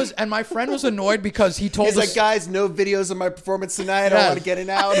 He was, and my friend was annoyed because he told He's us. like, guys, no videos of my performance tonight. I don't Yeah. want to get it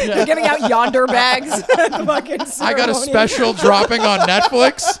out. They're giving out yonder bags. At the fucking I got a ceremony. special dropping on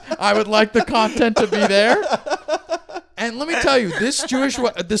Netflix. I would like the content to be there. And let me tell you,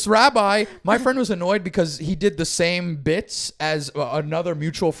 this rabbi, my friend was annoyed because he did the same bits as another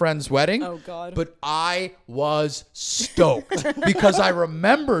mutual friend's wedding. Oh, God. But I was stoked because I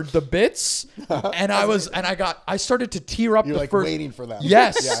remembered the bits, and I started to tear up. You're the like first, waiting for them.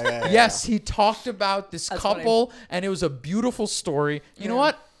 Yes, Yeah. yes. He talked about this That's couple, and it was a beautiful story. You know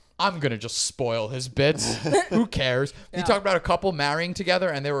what? I'm gonna just spoil his bits. Who cares? He talked about a couple marrying together,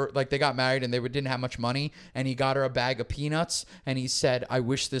 and they got married, and they didn't have much money, and he got her a bag of peanuts, and he said, "I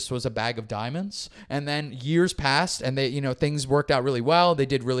wish this was a bag of diamonds." And then years passed, and things worked out really well. They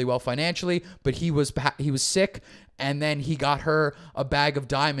did really well financially, but he was sick, and then he got her a bag of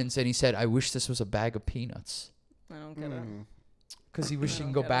diamonds, and he said, "I wish this was a bag of peanuts." I don't get it. Because he wished he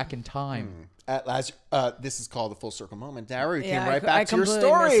can go back in time. This is called the full circle moment. Daru, you Yeah, came right I back to your completely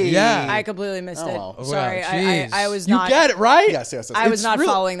story. missed it. Yeah. I completely missed it. well. Sorry, Wow, I jeez. was You not. get it, right? Yes. I was It's not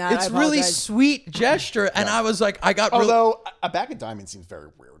following that. It's I really apologize. sweet gesture, and I was like, I got really. Although a bag of diamonds seems very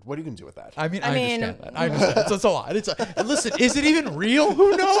weird. What are you gonna do with that? I mean, I mean- understand that. I understand. It's a lot. Listen, is it even real?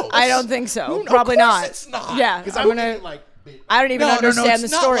 Who knows? I don't think so. Who- of Probably course not. it's not. Yeah, Because I'm gonna. I don't even understand the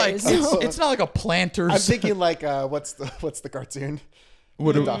it's not like stories. it's not like a planter's. I'm thinking like what's the cartoon?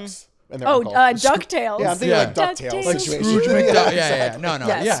 What the do- ducks. And they're Oh, called. DuckTales. Yeah, I'm thinking Yeah. like DuckTales DuckTales. like situation. Scrooge McDuck. Yeah, Yeah. No.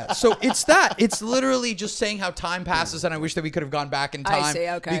 Yes. Yeah. So it's that. It's literally just saying how time passes, and I wish that we could have gone back in I time. see,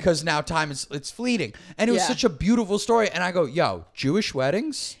 okay. Because now time it's fleeting, and it was Yeah. such a beautiful story. And I go, yo, Jewish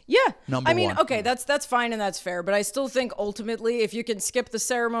weddings. Yeah. Number I mean, one. okay, that's fine and that's fair, but I still think ultimately if you can skip the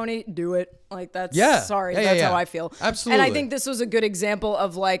ceremony, do it. Like that's sorry, Yeah, that's yeah. how I feel. Absolutely. And I think this was a good example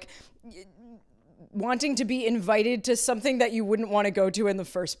of like wanting to be invited to something that you wouldn't want to go to in the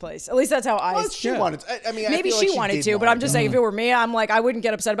first place. At least that's how I Well, she Yeah. wanted. I mean, I maybe feel she like wanted did to, but want I'm just to. saying if it were me, I'm like, I wouldn't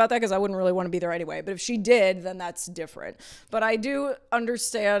get upset about that because I wouldn't really want to be there anyway. But if she did, then that's different. But I do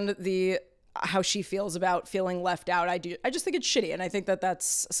understand how she feels about feeling left out. I just think it's shitty, and I think that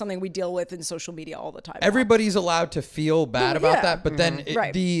that's something we deal with in social media all the time. Everybody's allowed to feel bad about yeah. that, but then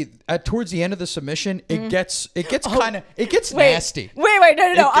Right. towards the end of the submission, it gets kind of Wait, nasty. Wait,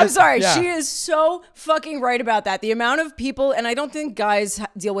 no. I'm gets- sorry. yeah. She is so fucking right about that. The amount of people, and I don't think guys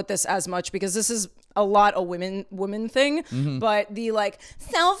deal with this as much because this is a lot a women thing, Mm-hmm. but the like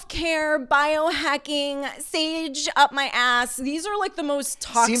self-care, biohacking, sage up my ass. These are like the most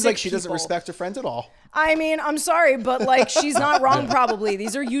toxic Seems like she doesn't people. respect her friends at all. I mean, I'm sorry, but like she's not wrong probably.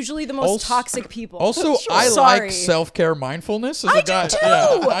 These are usually the most Also- toxic people. Also, I Sorry. like self-care mindfulness as I a do guy. too.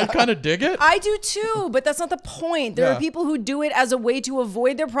 Yeah, I kind of dig it. I do too, but that's not the point. There Yeah. are people who do it as a way to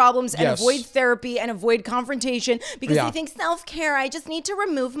avoid their problems and Yes. avoid therapy and avoid confrontation because Yeah. they think self-care, I just need to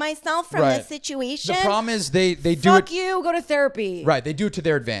remove myself from Right. this situation. The problem is they do Fuck it you, go to therapy. right. They do it to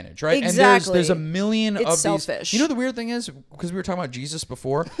their advantage, right? Exactly. And there's a million It's of selfish. these. You know the weird thing is because we were talking about Jesus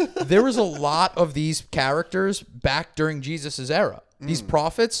before, there was a lot of these characters back during Jesus's era. These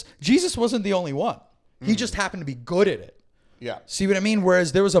prophets, Jesus wasn't the only one. He just happened to be good at it. Yeah. See what I mean?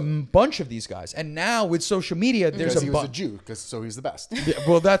 Whereas there was a bunch of these guys, and now with social media, there's Because a he was a bunch. Jew, so he's the best. Yeah,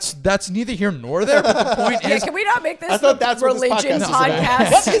 well, that's neither here nor there. But the point Yeah, is, can we not make this I thought the that's what this religion podcast is about.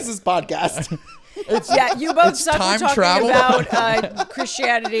 podcast? What is this podcast? Yeah, you both It's suck time at talking travel. about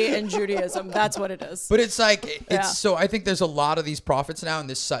Christianity and Judaism. That's what it is. but it's like it's Yeah. so. I think there's a lot of these prophets now, and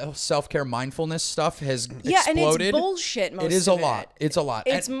this self-care mindfulness stuff has Yeah, exploded. and it's bullshit. Most It is of a lot. It's a lot.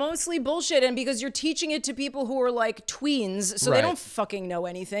 It's And- mostly bullshit, and because you're teaching it to people who are like tweens, so Right. they don't fucking know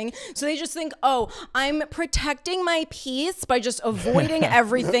anything. So they just think, oh, I'm protecting my peace by just avoiding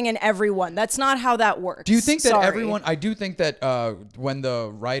everything and everyone. That's not how that works. Do you think that Sorry. everyone? I do think that when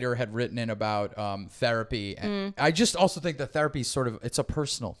the writer had written in about therapy. And I just also think that therapy is sort of, it's a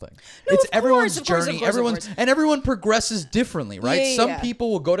personal thing. No, It's of course, everyone's of course, journey. of course. And everyone progresses differently, right? Yeah, Some yeah.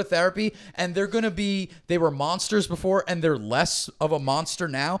 people will go to therapy and they're going to be, they were monsters before and they're less of a monster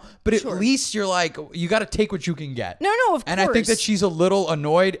now. But at least you're like, you got to take what you can get. No, of And I think that course. she's a little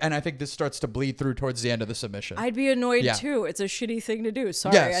annoyed. And I think this starts to bleed through towards the end of the submission. I'd be annoyed Yeah. too. It's a shitty thing to do.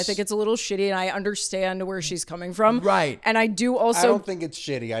 Sorry. Yes. I think it's a little shitty and I understand where she's coming from. Right. And I do also. I don't think it's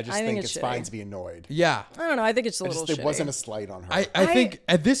shitty. I just I think think it's it's fine shitty. to be annoyed. Yeah. I don't know. I think it's a I little just, shitty. it wasn't a slight on her. I think,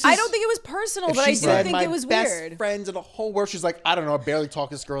 and this is. I don't think it was personal, If but she I do said, think my it was best weird. friends in the whole world, she's like, I don't know, I barely talk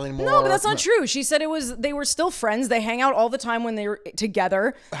to this girl anymore. No, but that's not true. She said they were still friends. They hang out all the time when they were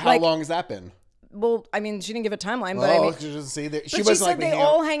together. How long has that been? Well, I mean, she didn't give a timeline, but I mean, see that she said they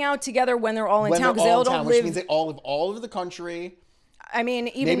all hang out together when they're all in town because they all don't which live. means they all live all over the country. I mean,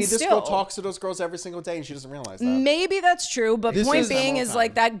 even Maybe this still, girl talks to those girls every single day and she doesn't realize that. maybe that's true, but This point is- being is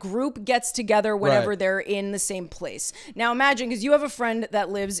like that group gets together whenever Right. they're in the same place. Now imagine, because you have a friend that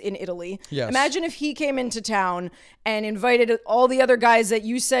lives in Italy. Yes. Imagine if he came into town and invited all the other guys that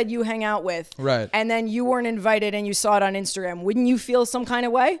you said you hang out with. Right. And then you weren't invited and you saw it on Instagram. Wouldn't you feel some kind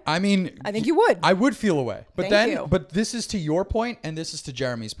of way? I mean, I think you would. I would feel away. But Thank you. but this is to your point, and this is to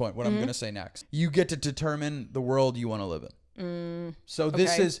Jeremy's point, what I'm going to say next. You get to determine the world you want to live in. So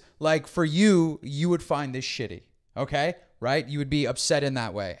this okay. is like, for you, you would find this shitty. Okay? Right? You would be upset in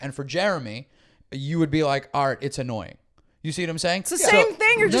that way. And for Jeremy, you would be like, Art, it's annoying. You see what I'm saying? It's the same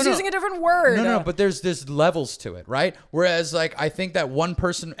thing. You're just using a different word. No, but there's levels to it, right? Whereas, like, I think that one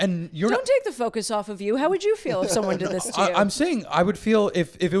person, and you're Don't take the focus off of you. How would you feel if someone did this to you? I'm saying I would feel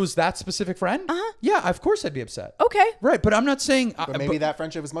if it was that specific friend. Yeah, of course I'd be upset. Okay. Right, but I'm not saying. But maybe that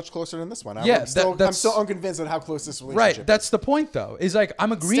friendship is much closer than this one. Yeah, I'm still that's unconvinced on how close this relationship Right, is. that's the point, though. Is like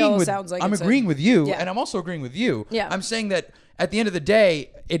I'm agreeing Still with sounds like I'm it's agreeing with you, Yeah. and I'm also agreeing with you. Yeah. I'm saying that at the end of the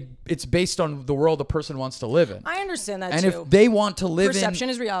day, it's based on the world a person wants to live in. I understand that and too. if they want to live Perception in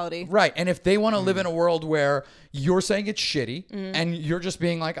is reality. right, and if they want to live in a world where you're saying it's shitty and you're just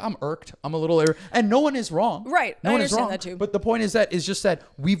being like, I'm irked, I'm a little and no one is wrong. Right, No I one is understand wrong. that too. But the point is just that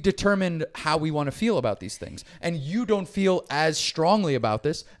we've determined how we want to feel about these things, and you don't feel as strongly about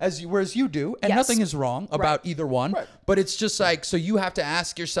this whereas you do, and Yes. nothing is wrong about either one. Right. But it's just like, so you have to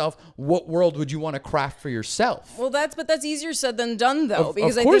ask yourself, what world would you want to craft for yourself? Well, that's easier said than done, though, Of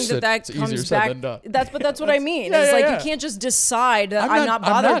because I course think that it's easier comes said back. than done. That's what I mean. yeah, It's like yeah. you can't just decide that I'm not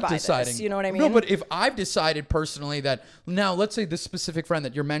bothered by this. You know what I mean? No, but if I've decided personally that now, let's say this specific friend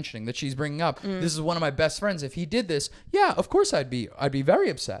that you're mentioning that she's bringing up, this is one of my best friends. If he did this, yeah, of course I'd be very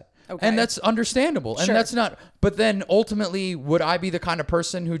upset. Okay. And that's understandable. And Sure. that's not. But then ultimately, would I be the kind of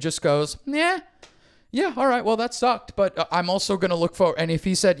person who just goes, yeah, all right, well, that sucked, but I'm also going to look for, and if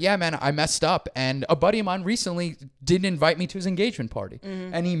he said, yeah, man, I messed up, and a buddy of mine recently didn't invite me to his engagement party,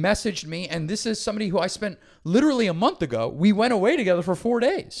 and he messaged me, and this is somebody who I spent literally a month ago, we went away together for 4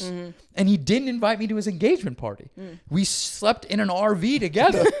 days, and he didn't invite me to his engagement party. We slept in an RV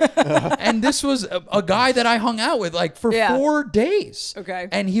together, and this was a guy that I hung out with, like, for 4 days. Okay.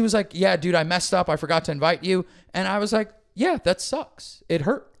 And he was like, yeah, dude, I messed up, I forgot to invite you, and I was like, yeah, that sucks. It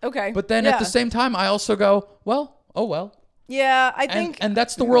hurt. Okay. But then at the Yeah. same time, I also go, well, oh well. Yeah, I think And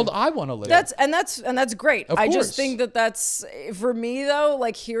that's the world I want to live that's great. Of I course. just think that's for me though.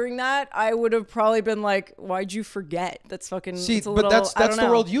 Like hearing that, I would have probably been like, "Why'd you forget?" That's fucking. See, it's a but little, that's I don't the know.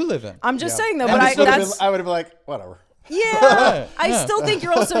 world you live in. I'm just saying though, And but this would've that's I would have been like, whatever. yeah. I still think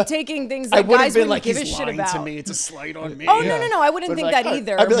you're also taking things I that would have guys been wouldn't like, give a he's shit lying about. to me. It's a slight on me. Oh no! I wouldn't But think like, that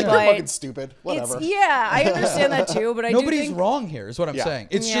either. I'd be like, but you're fucking stupid. Whatever. yeah, I understand that too. But I Nobody's do think wrong here, is what I'm Yeah. saying.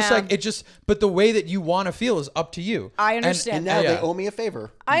 It's just Yeah. like, but the way that you want to feel is up to you. I understand And that. now Yeah. they owe me a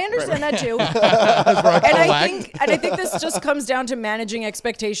favor. I understand that too. And I think this just comes down to managing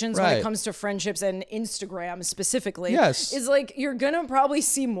expectations when Right. it comes to friendships and Instagram specifically. Yes. Is like you're gonna probably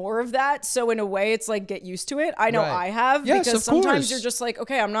see more of that. So in a way it's like get used to it. I know Right. I have Yes, because of sometimes course. you're just like,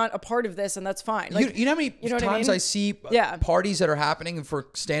 okay, I'm not a part of this and that's fine. Like you know how many you know what I times mean? I see Yeah. parties that are happening for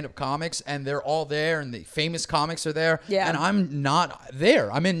stand-up comics, and they're all there, and the famous comics are there, Yeah. and I'm not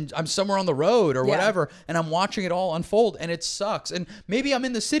there. I'm somewhere on the road or Yeah. whatever, and I'm watching it all unfold, and it sucks. And maybe I'm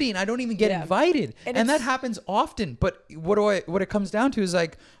in the city and I don't even get Yeah. invited, And and that it's- happens often. But what it comes down to is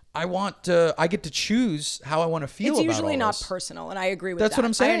like, I get to choose how I want to feel. it's about usually all not this. personal, and I agree with That's that. what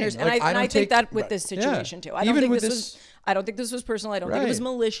I'm saying. I understand. Like, and I I don't think take- that with this situation Yeah. too. I don't Even think with this this- was. I don't think this was personal. I don't think it was Right.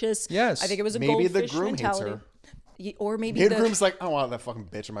 malicious. Yes. I think it was a Maybe the goldfish groom hates mentality. her. or maybe The groom's like, I don't want that fucking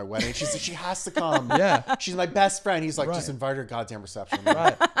bitch at my wedding. She has to come. Yeah. She's my best friend. He's like, just invite her goddamn reception.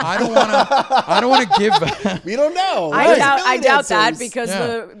 Right. I don't want to give. We don't know. I doubt that because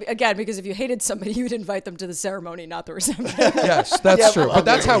because if you hated somebody, you'd invite them to the ceremony, not the reception. Yes, that's true. But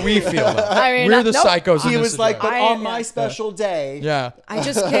that's how we feel. I mean, we're the psychos. He in was this like, but situation. on my special day. Yeah. I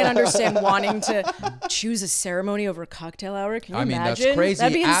just can't understand wanting to choose a ceremony over a cocktail hour. Can you imagine? That's crazy.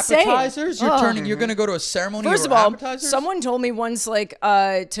 That'd be insane. Appetizers? You're going to go to a ceremony First over of all, appetizers? someone told me once, like,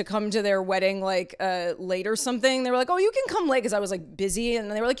 to come to their wedding, like, late or something. They were like, oh, you can come late, because I was, like, busy.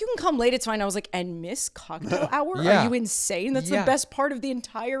 And they were like, you can come late, it's fine. I was like, and miss cocktail hour? Yeah. Are you insane? That's the best part of the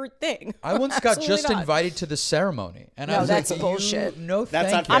entire thing. I once got just not. invited to the ceremony. And I No, was that's like, bullshit. No,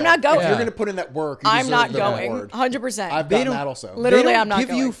 That's thank not you. I'm not going. If you're going to put in that work, you I'm deserve not the going. reward. 100%. I've They done don't- that also. Literally, they don't I'm not give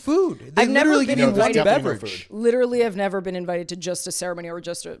going. you food. They I've never literally been give you one invited- Definitely no beverage. food. Literally, I've never been invited to just a ceremony or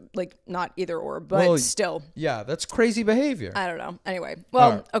just a, like, not either or, but Well, still. Yeah, that's crazy behavior. I don't know. Anyway,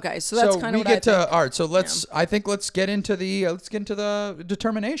 well, right. okay, so that's kind of we what get I to think. all right. So let's get into the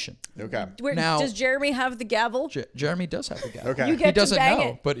determination. Okay. Now- Does Jeremy have the gavel? Jeremy does have the gavel. Okay. You He get to doesn't bang know,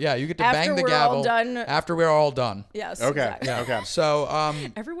 it. but yeah, you get to After bang the we're all gavel done. after we're all done. Yes. Okay. Exactly. Okay. So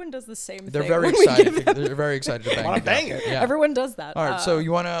Everyone does the same they're thing. very when we excited. give them- They're very excited to bang. Wanna the gavel. bang it. Yeah. Everyone does that. All right. So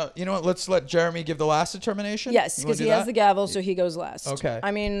you know what? Let's let Jeremy give the last determination. Yes, You wanna because do he has that? the gavel, so he goes last. Okay.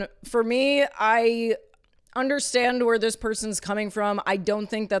 I mean, for me, I understand where this person's coming from. I don't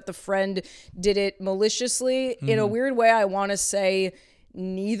think that the friend did it maliciously. In a weird way, I want to say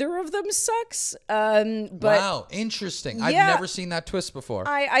neither of them sucks. But Wow, interesting. I've Yeah. never seen that twist before.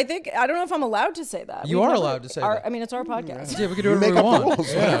 I think I don't know if I'm allowed to say that. You We've are never- allowed to say that. I mean, it's our podcast. Yeah, we can do You whatever make we up the want.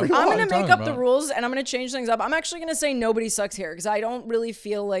 rules, Yeah. whatever you I'm want. going to What are make you up the talking rules and I'm going to change things up. I'm actually going to say nobody sucks here because I don't really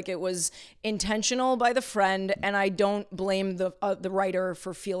feel like it was intentional by the friend, and I don't blame the writer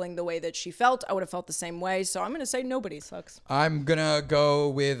for feeling the way that she felt. I would have felt the same way. So I'm going to say nobody sucks. I'm gonna go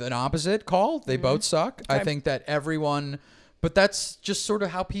with an opposite call. They both suck. I think that everyone, but that's just sort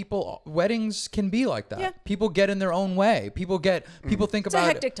of how weddings can be like that. Yeah. People get in their own way. People think about a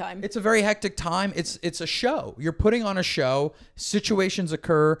hectic time. It's a very hectic time. It's a show. You're putting on a show. Situations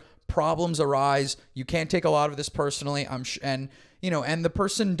occur. Problems arise. You can't take a lot of this personally. And the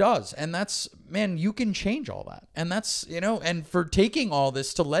person does. And that's, man, you can change all that. And that's, and for taking all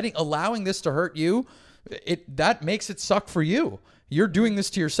this allowing this to hurt you, that makes it suck for you. You're doing this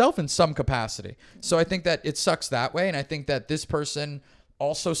to yourself in some capacity. So I think that it sucks that way. And I think that this person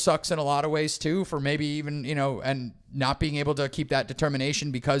also sucks in a lot of ways too, for maybe even, and not being able to keep that determination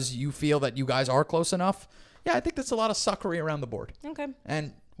because you feel that you guys are close enough. Yeah, I think that's a lot of suckery around the board. Okay.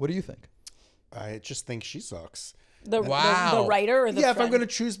 And what do you think? I just think she sucks. The Wow. writer or the If I'm friend? going to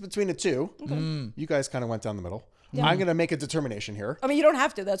choose between the two, you guys kind of went down the middle. I'm going to make a determination here. I mean, you don't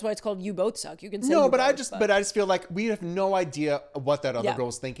have to. That's why it's called You Both Suck. You can say No, you but I both, just feel like we have no idea what that other Yeah.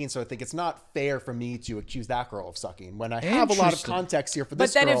 girl's thinking. So I think it's not fair for me to accuse that girl of sucking when I have a lot of Interesting. context here for But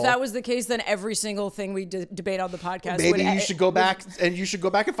this then girl. if that was the case, then every single thing we debate on the podcast Maybe would you should go back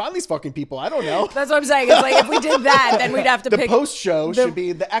and find these fucking people. I don't know. That's what I'm saying. It's like if we did that, then we'd have to The pick post show should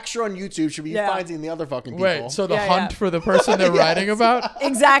be the extra on YouTube should be Yeah. finding the other fucking people. Wait, so the Yeah, hunt yeah. for the person they're writing about?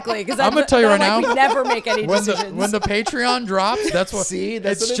 exactly because I'm gonna tell you right now, we never make any When decisions. the Patreon drops, that's what. See,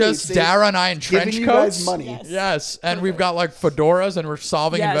 that's it's what it just means. See? Dara and I in trench Giving you coats. guys money. Yes, and we've got like fedoras and we're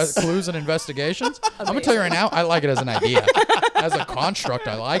solving Yes. clues and investigations. I'm gonna tell you right now, I like it as an idea, as a construct.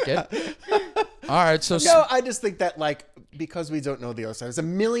 I like it. All right, so No, I just think that because we don't know the other side, there's a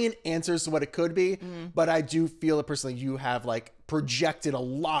million answers to what it could be, but I do feel that personally you have projected a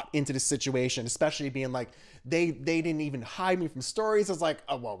lot into this situation, especially being they didn't even hide me from stories. I was like,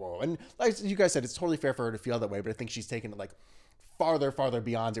 oh, whoa. And like you guys said, it's totally fair for her to feel that way, but I think she's taken it farther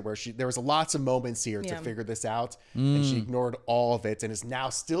beyond it, where there was lots of moments here to figure this out, and she ignored all of it and is now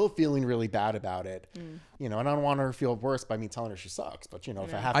still feeling really bad about it. And I don't want her to feel worse by me telling her she sucks, but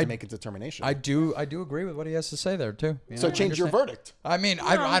if I have to make a determination, I do agree with what he has to say there too. so change your verdict. I mean,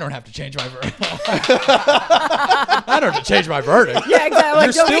 I don't have to change my verdict. I don't have to change my verdict. yeah, exactly.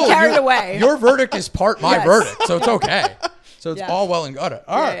 You're Don't get carried away. Your verdict is part my Yes. verdict, so it's okay. So it's Yeah. all well and good.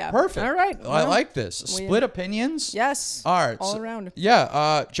 All right, yeah. perfect. All right, I well, like this. Split opinions. yes. All right. All around.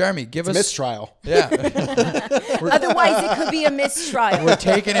 Yeah. Jeremy, give us Mistrial. Yeah. Otherwise, it could be a mistrial. We're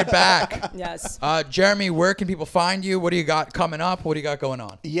taking it back. yes. Jeremy, where can people find you? What do you got coming up? What do you got going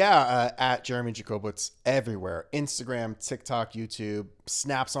on? Yeah, at Jeremy Jacobowitz everywhere. Instagram, TikTok, YouTube.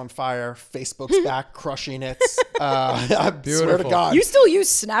 Snap's on fire. Facebook's back, crushing it. I swear to Beautiful. God. You still use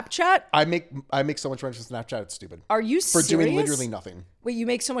Snapchat? I make so much money from Snapchat, it's stupid. Are you For serious? doing literally nothing. Wait, you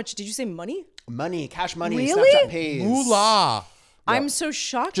make so much. Did you say money? Money, cash money, Really? Snapchat pays. Moolah. I'm so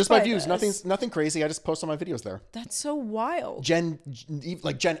shocked. Just by my views. this. Nothing crazy. I just post all my videos there. That's so wild. Gen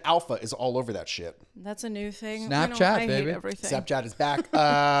Alpha is all over that shit. That's a new thing. Snapchat, I baby. hate everything. Snapchat is back.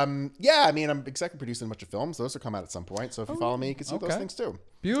 Yeah, I mean, I'm executive producing a bunch of films. Those will come out at some point. So if you follow me, you can see those things too.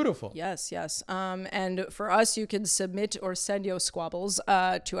 Beautiful. Yes. And for us, you can submit or send your squabbles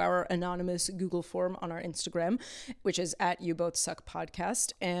to our anonymous Google form on our Instagram, which is at You Both Suck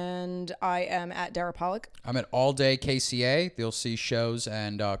Podcast. And I am at Dara Pollock. I'm at All Day KCA. You'll see shows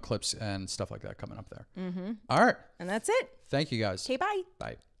and clips and stuff like that coming up there. All right. And that's it. Thank you guys. Okay, bye.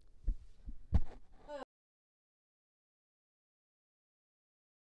 Bye.